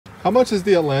How much is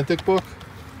the Atlantic book?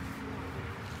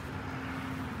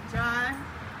 John,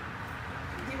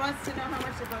 he wants to know how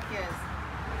much the book is.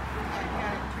 Yeah,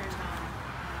 got it turned on.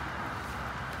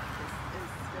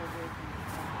 It's still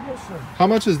working. Yes, sir. How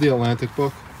much is the Atlantic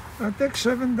book? I take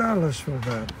 $7 for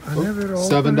that. I never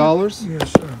open $7? it.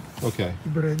 Yes, sir. Okay.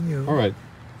 Brand new. All right.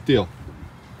 Deal.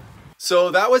 So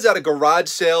that was at a garage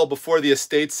sale before the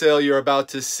estate sale you're about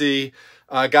to see.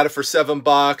 I got it for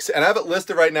 $7, and I have it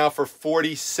listed right now for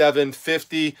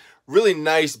 $47.50. Really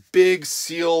nice, big,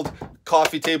 sealed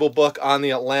coffee table book on the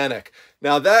Atlantic.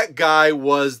 Now, that guy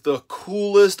was the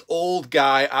coolest old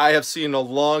guy I have seen in a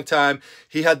long time.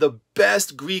 He had the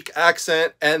best Greek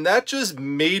accent, and that just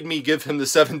made me give him the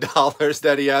 $7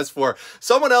 that he asked for.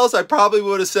 Someone else, I probably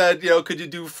would have said, you know, could you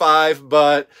do $5?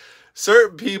 But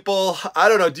certain people, I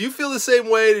don't know, do you feel the same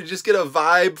way? To just get a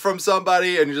vibe from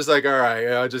somebody and you're just like, all right,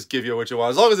 I'll just give you what you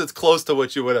want, as long as it's close to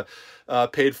what you would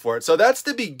have paid for it. So that's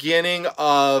the beginning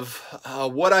of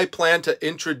what I plan to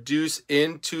introduce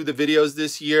into the videos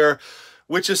this year,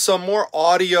 which is some more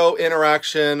audio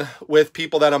interaction with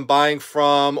people that I'm buying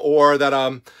from, or that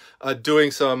I'm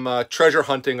doing some treasure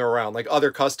hunting around, like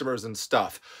other customers and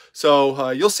stuff.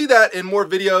 So you'll see that in more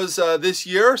videos this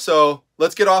year. So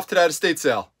let's get off to that estate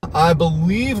sale. I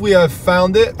believe we have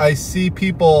found it. I see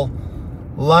people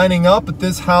lining up at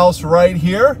this house right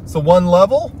here. It's a one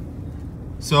level.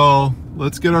 So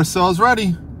let's get ourselves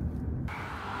ready.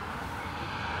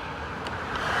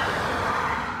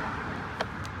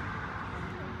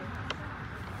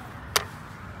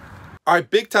 All right,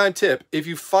 big time tip. If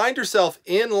you find yourself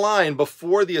in line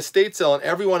before the estate sale and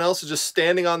everyone else is just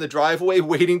standing on the driveway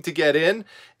waiting to get in,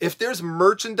 if there's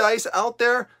merchandise out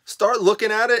there, start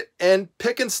looking at it and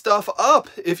picking stuff up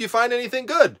if you find anything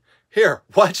good. Here,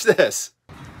 watch this.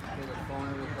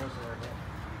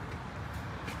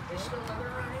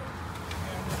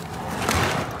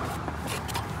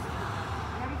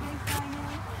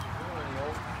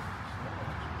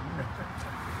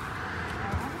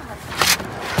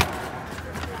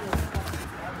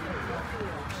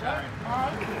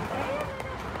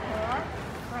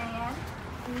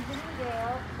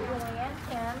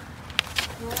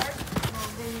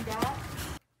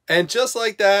 And just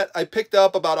like that, I picked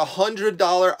up about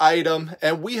 $100 item,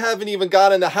 and we haven't even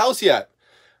got in the house yet.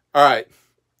 All right,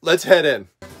 let's head in.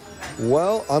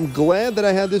 Well, I'm glad that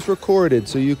I had this recorded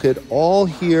so you could all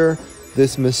hear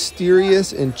this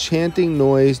mysterious, enchanting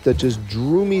noise that just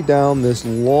drew me down this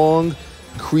long,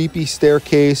 creepy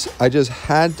staircase. I just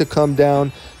had to come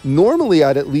down. Normally,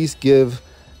 I'd at least give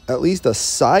a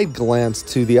side glance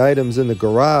to the items in the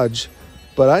garage,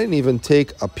 but I didn't even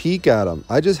take a peek at them.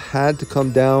 I just had to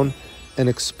come down and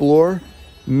explore.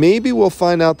 Maybe we'll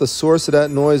find out the source of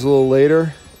that noise a little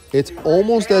later. It's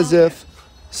almost as if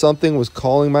something was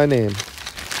calling my name.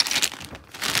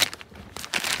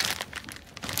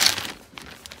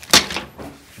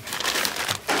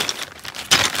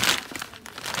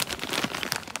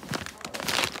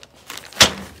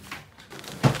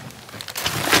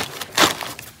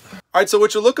 All right, so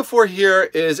what you're looking for here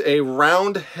is a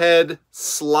round head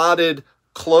slotted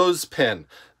clothespin.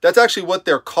 That's actually what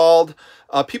they're called.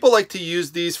 People like to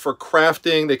use these for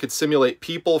crafting. They could simulate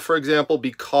people, for example,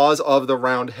 because of the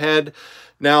round head.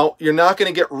 Now, you're not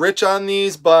going to get rich on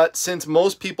these, but since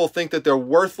most people think that they're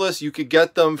worthless, you could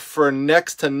get them for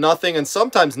next to nothing, and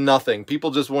sometimes nothing.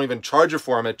 People just won't even charge you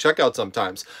for them at checkout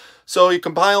sometimes. So you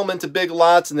compile them into big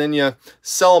lots, and then you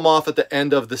sell them off at the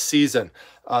end of the season.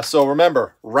 So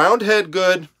remember, round head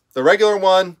good, the regular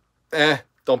one,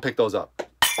 don't pick those up.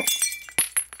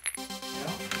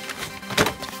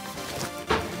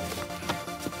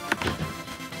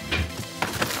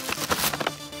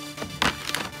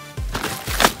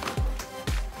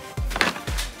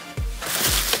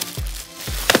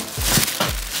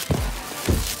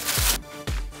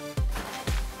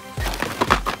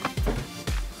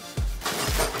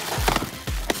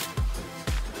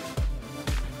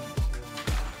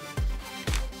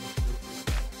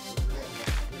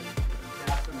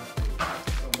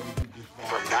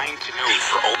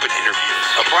 For open interviews.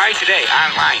 Apply today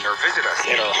online or visit us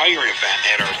at our hiring event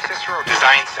at our Cicero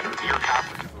Design Center near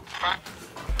Copper.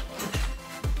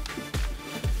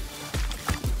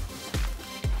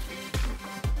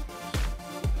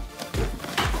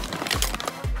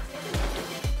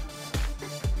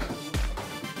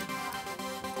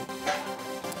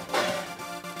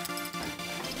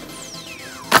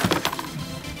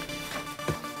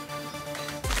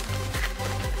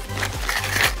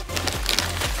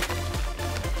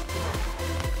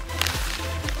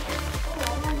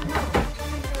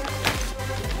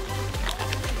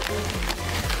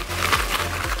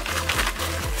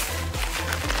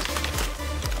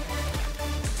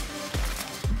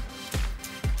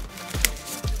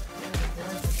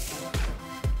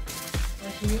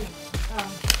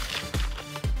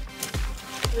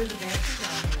 there's a bathroom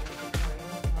down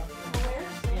there.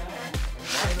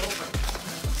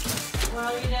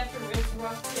 Well, you'd have to, it's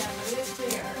rough, yeah, but It's there.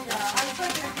 Yeah, I was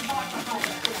thinking if you bought the home,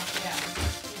 yeah.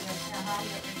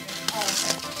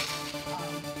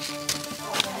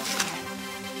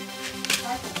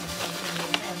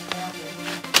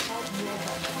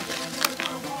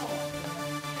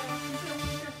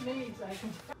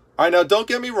 All right, now don't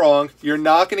get me wrong, you're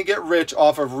not going to get rich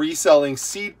off of reselling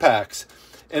seed packs.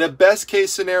 In a best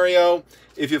case scenario,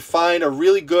 if you find a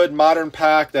really good modern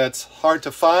pack that's hard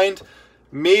to find,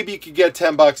 maybe you could get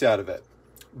 10 bucks out of it.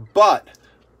 But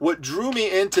what drew me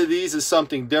into these is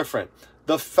something different.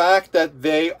 The fact that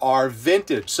they are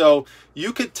vintage. So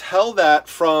you could tell that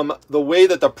from the way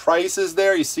that the price is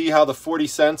there. You see how the 40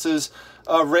 cents is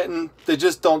written. They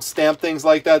just don't stamp things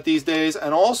like that these days.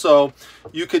 And also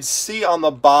you could see on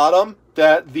the bottom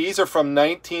that these are from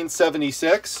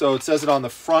 1976. So it says it on the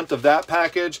front of that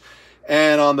package.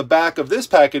 And on the back of this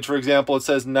package, for example, it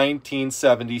says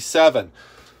 1977.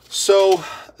 So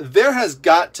there has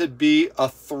got to be a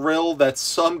thrill that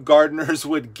some gardeners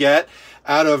would get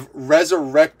out of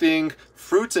resurrecting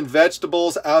fruits and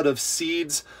vegetables out of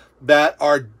seeds that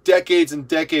are decades and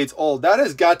decades old. That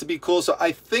has got to be cool. So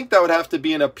I think that would have to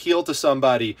be an appeal to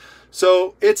somebody.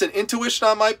 So it's an intuition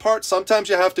on my part. Sometimes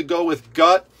you have to go with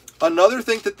gut. Another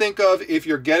thing to think of if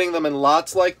you're getting them in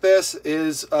lots like this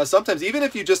is sometimes, even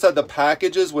if you just had the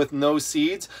packages with no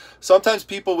seeds, sometimes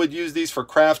people would use these for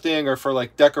crafting or for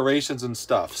like decorations and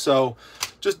stuff. So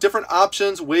just different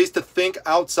options, ways to think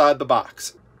outside the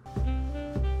box.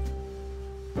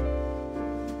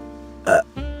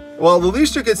 Well, the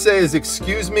least you could say is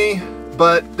excuse me,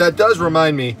 but that does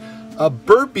remind me,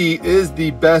 Burpee is the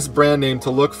best brand name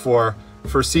to look for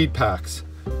seed packs.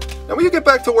 Now will you get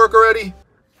back to work already?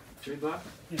 3 bucks?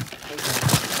 Yeah.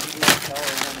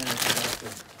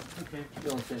 Okay. You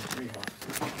only said 3 bucks.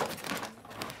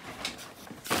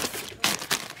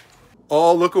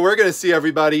 Oh, look what we're going to see,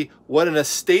 everybody. What an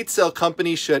estate sale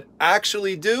company should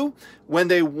actually do when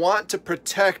they want to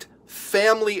protect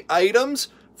family items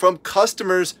from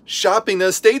customers shopping the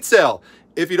estate sale.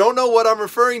 If you don't know what I'm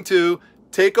referring to,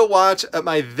 take a watch at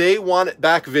my They Want It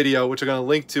Back video, which I'm going to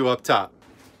link to up top.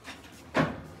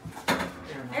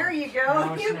 There you go.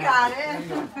 No, You snap. got it.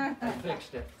 I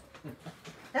fixed it.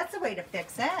 That's the way to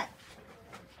fix that.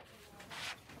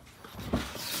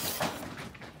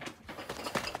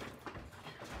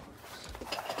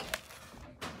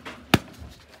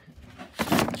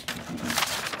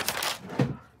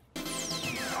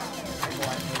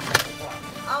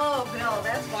 Oh, Bill,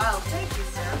 that's wild. Thank you,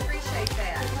 sir. Appreciate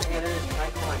that. It is my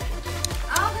collection.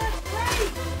 Oh, that's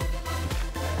great.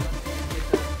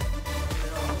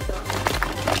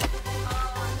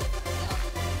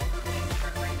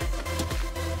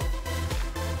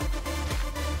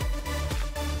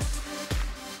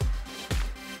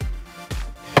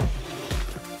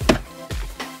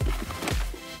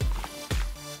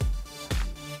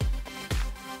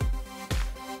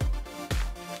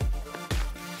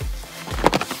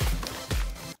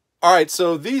 All right,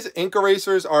 so these ink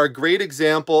erasers are a great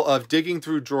example of digging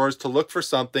through drawers to look for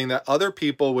something that other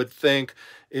people would think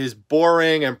is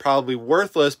boring and probably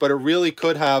worthless, but it really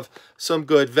could have some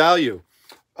good value.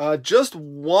 Just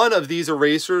one of these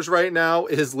erasers right now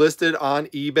is listed on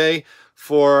eBay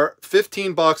for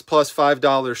 15 bucks plus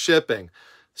 $5 shipping.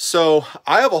 So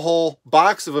I have a whole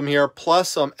box of them here plus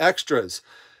some extras.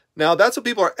 Now that's what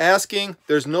people are asking.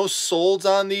 There's no solds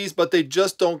on these, but they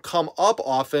just don't come up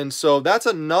often. So that's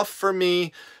enough for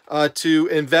me to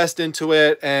invest into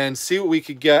it and see what we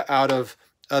could get out of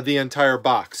the entire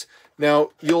box.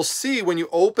 Now you'll see when you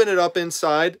open it up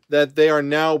inside that they are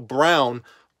now brown,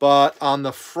 but on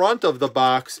the front of the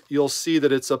box, you'll see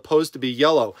that it's supposed to be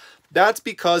yellow. That's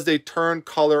because they turn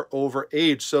color over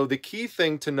age. So the key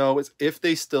thing to know is if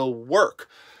they still work.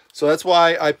 So that's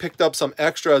why I picked up some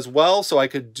extra as well so I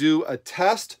could do a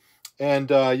test. And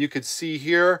you could see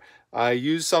here, I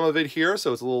used some of it here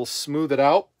so it's a little smooth it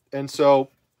out. And so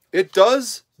it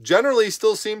does generally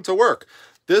still seem to work.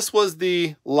 This was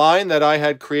the line that I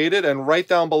had created, and right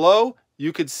down below,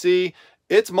 you could see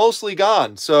it's mostly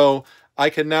gone. So I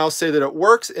can now say that it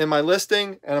works in my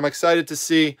listing, and I'm excited to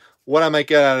see what I might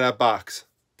get out of that box.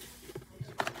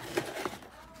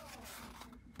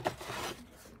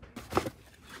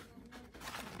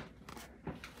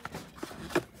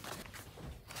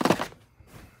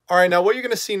 All right, now what you're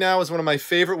going to see now is one of my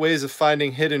favorite ways of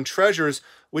finding hidden treasures,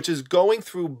 which is going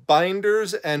through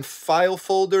binders and file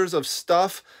folders of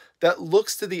stuff that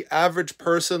looks to the average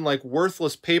person like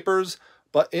worthless papers,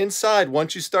 but inside,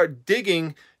 once you start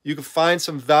digging, you can find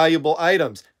some valuable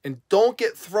items. And don't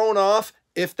get thrown off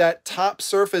if that top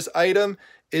surface item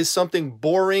is something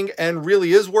boring and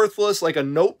really is worthless, like a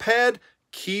notepad,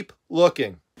 keep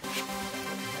looking.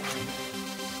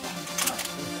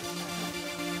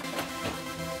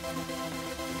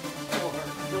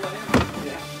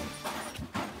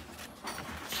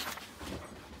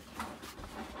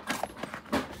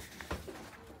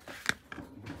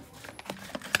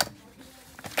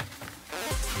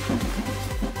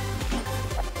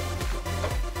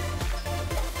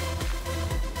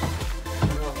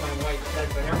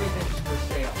 But everything's for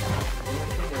sale. The only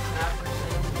thing that's not for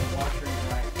sale is the washer and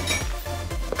dryer.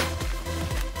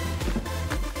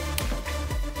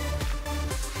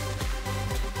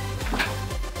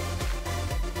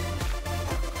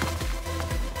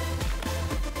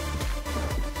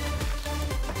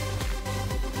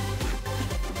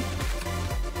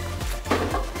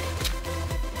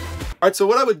 All right, so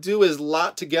what I would do is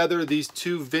lot together these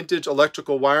two vintage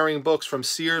electrical wiring books from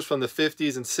Sears from the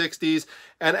 50s and 60s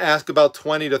and ask about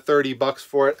 20 to 30 bucks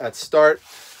for it at start.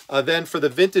 Then for the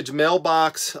vintage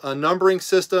mailbox numbering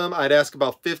system, I'd ask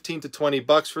about 15 to 20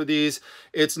 bucks for these.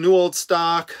 It's new old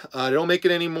stock. They don't make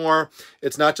it anymore.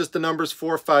 It's not just the numbers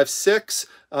 4, 5, 6.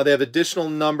 They have additional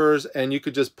numbers, and you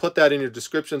could just put that in your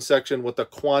description section with the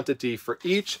quantity for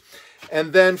each.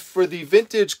 And then for the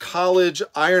vintage college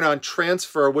iron-on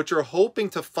transfer, what you're hoping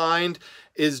to find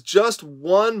is just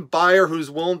one buyer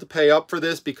who's willing to pay up for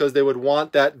this because they would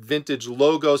want that vintage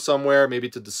logo somewhere, maybe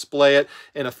to display it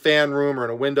in a fan room or in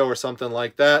a window or something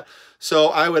like that. So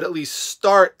I would at least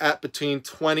start at between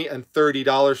 $20 and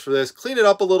 $30 for this. Clean it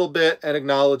up a little bit and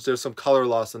acknowledge there's some color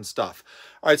loss and stuff.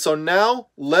 All right, so now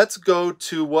let's go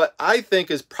to what I think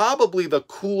is probably the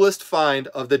coolest find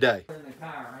of the day. In the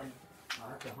car, I'll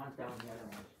have to hunt down the other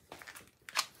ones.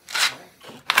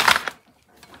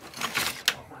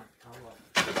 I'll hunt. I'll look.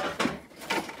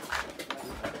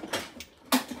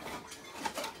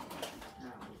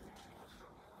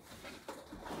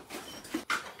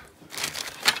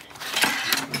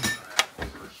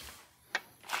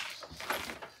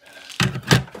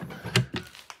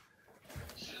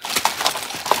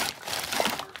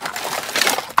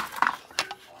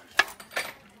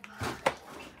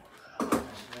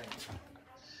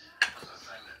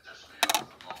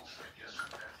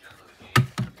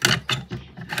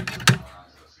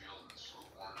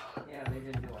 Yeah, they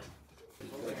didn't do it.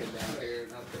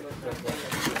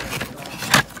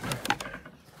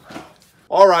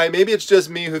 All right, maybe it's just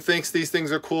me who thinks these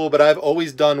things are cool, but I've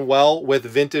always done well with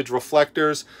vintage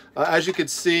reflectors. As you can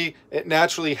see, it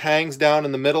naturally hangs down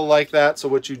in the middle like that. So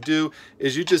what you do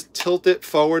is you just tilt it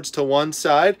forwards to one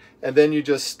side, and then you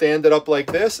just stand it up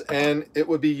like this, and it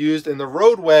would be used in the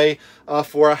roadway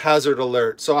for a hazard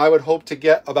alert. So I would hope to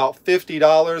get about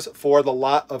 $50 for the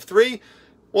lot of 3.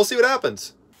 We'll see what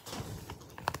happens.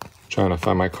 Trying to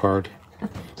find my card.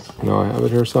 No, I have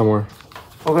it here somewhere.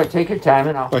 Okay, take your time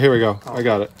and I'll... Oh, here we go. I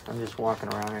got it. I'm just walking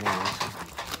around anyway.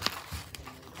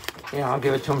 Yeah, I'll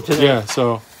give it to him today. Yeah,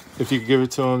 so if you could give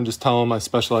it to him, just tell him I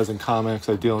specialize in comics.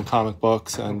 I deal in comic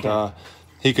books, and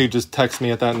he could just text me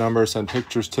at that number, send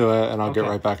pictures to it, and I'll get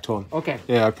right back to him. Okay.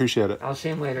 Yeah, I appreciate it. I'll see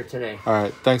him later today. All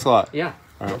right, thanks a lot. Yeah,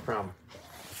 All no right. problem.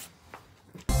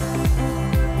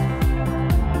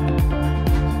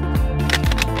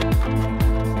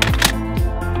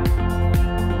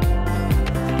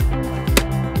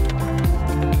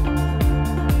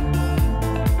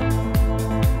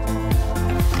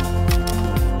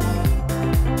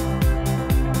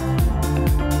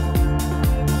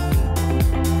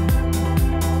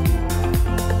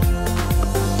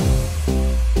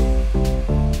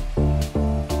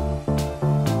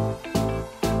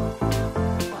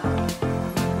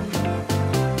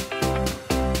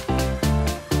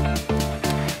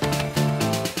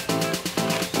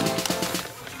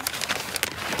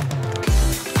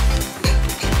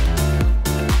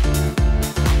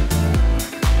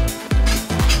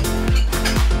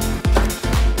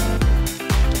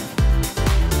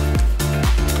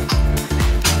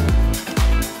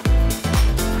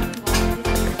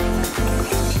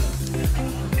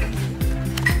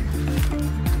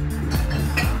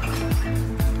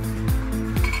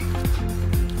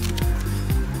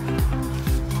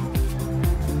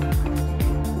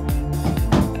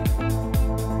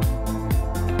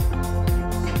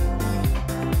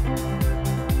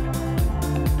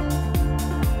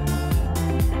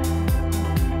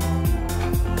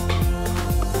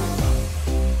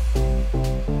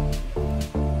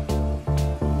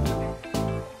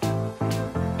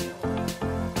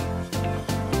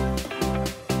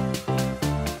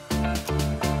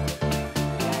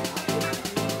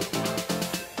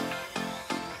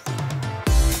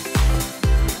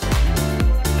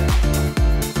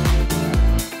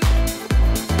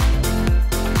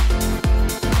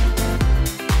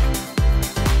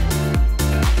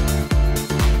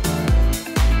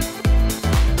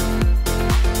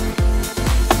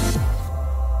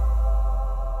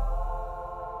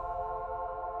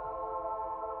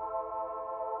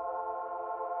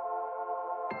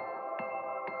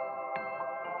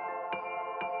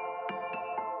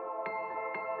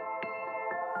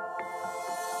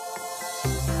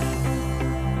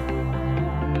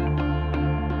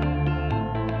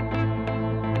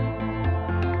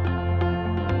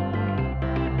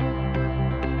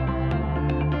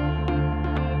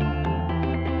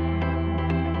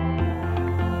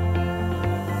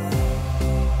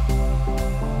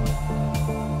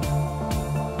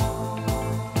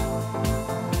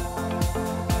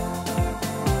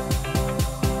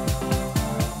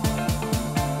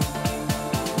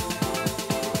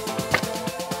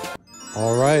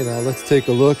 right, now let's take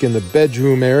a look in the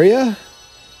bedroom area.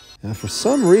 Now, for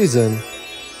some reason,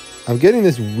 I'm getting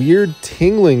this weird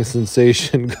tingling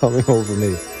sensation coming over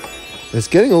me. It's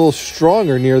getting a little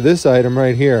stronger near this item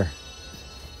right here.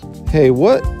 Hey,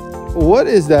 what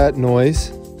is that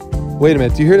noise? Wait a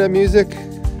minute, do you hear that music?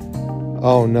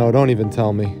 Oh no, don't even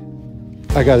tell me.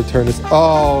 I gotta turn this.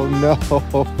 Oh no.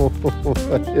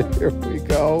 Here we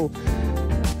go.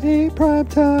 Hey, prime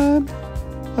time.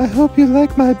 I hope you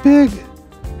like my big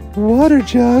water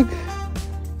jug.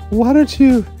 Why don't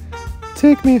you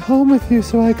take me home with you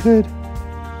so I could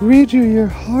read you your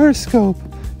horoscope?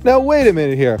 Now, wait a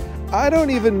minute here. I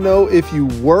don't even know if you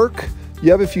work.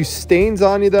 You have a few stains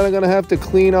on you that I'm gonna have to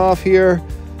clean off here.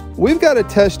 We've got to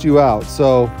test you out.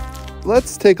 So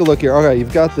let's take a look here. All right,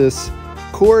 you've got this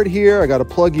cord here. I got to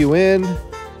plug you in.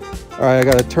 All right, I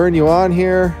got to turn you on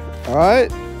here. All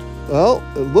right. Well,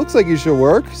 it looks like you should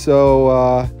work.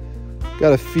 So got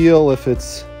to feel if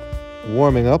it's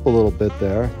warming up a little bit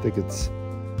there. I think it's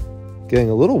getting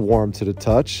a little warm to the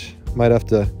touch. Might have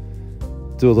to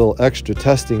do a little extra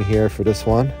testing here for this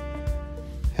one.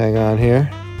 Hang on here.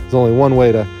 There's only one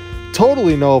way to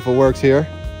totally know if it works here.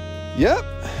 Yep,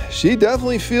 she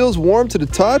definitely feels warm to the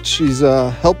touch. She's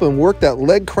helping work that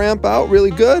leg cramp out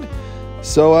really good.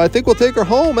 So I think we'll take her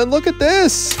home. And look at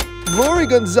this. Lori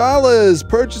Gonzalez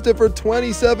purchased it for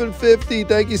 $27.50.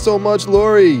 Thank you so much,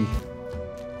 Lori.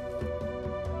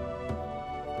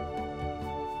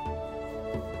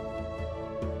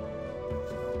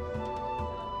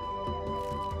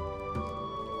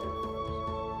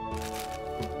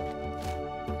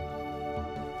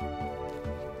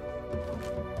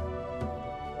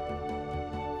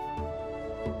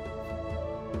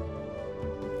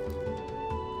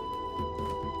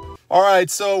 All right,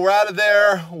 so we're out of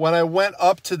there. When I went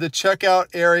up to the checkout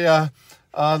area,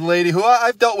 the lady who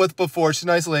I've dealt with before, she's a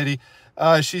nice lady,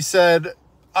 she said,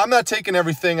 I'm not taking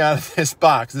everything out of this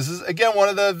box. This is, again, one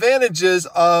of the advantages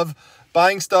of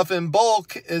buying stuff in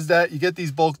bulk is that you get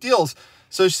these bulk deals.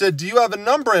 So she said, do you have a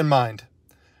number in mind?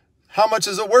 How much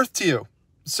is it worth to you?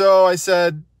 So I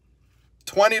said,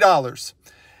 $20.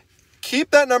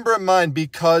 Keep that number in mind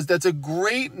because that's a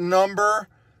great number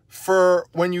for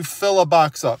when you fill a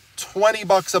box up. 20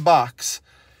 bucks a box.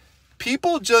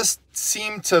 People just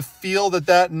seem to feel that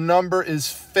that number is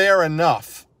fair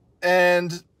enough.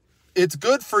 And it's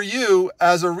good for you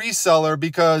as a reseller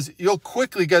because you'll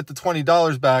quickly get the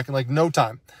 $20 back in like no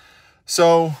time.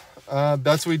 So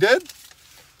that's what we did.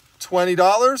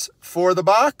 $20 for the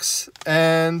box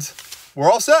and we're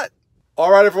all set.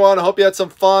 All right, everyone, I hope you had some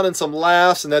fun and some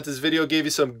laughs and that this video gave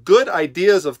you some good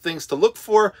ideas of things to look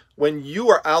for when you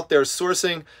are out there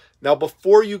sourcing. Now,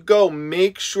 before you go,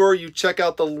 make sure you check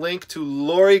out the link to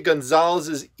Lori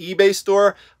Gonzalez's eBay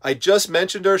store. I just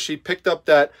mentioned her. She picked up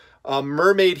that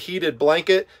mermaid heated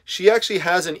blanket. She actually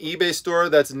has an eBay store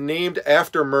that's named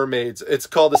after mermaids. It's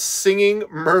called the Singing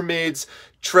Mermaids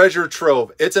Treasure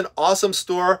Trove. It's an awesome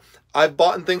store. I've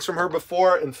bought things from her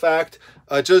before. In fact,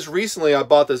 just recently I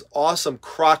bought this awesome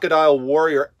Crocodile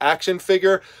Warrior action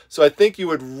figure. So I think you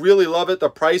would really love it. The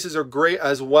prices are great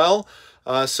as well.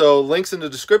 So links in the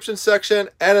description section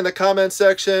and in the comment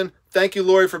section. Thank you,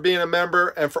 Lori, for being a member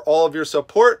and for all of your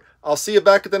support. I'll see you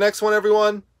back at the next one,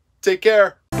 everyone. Take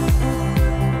care.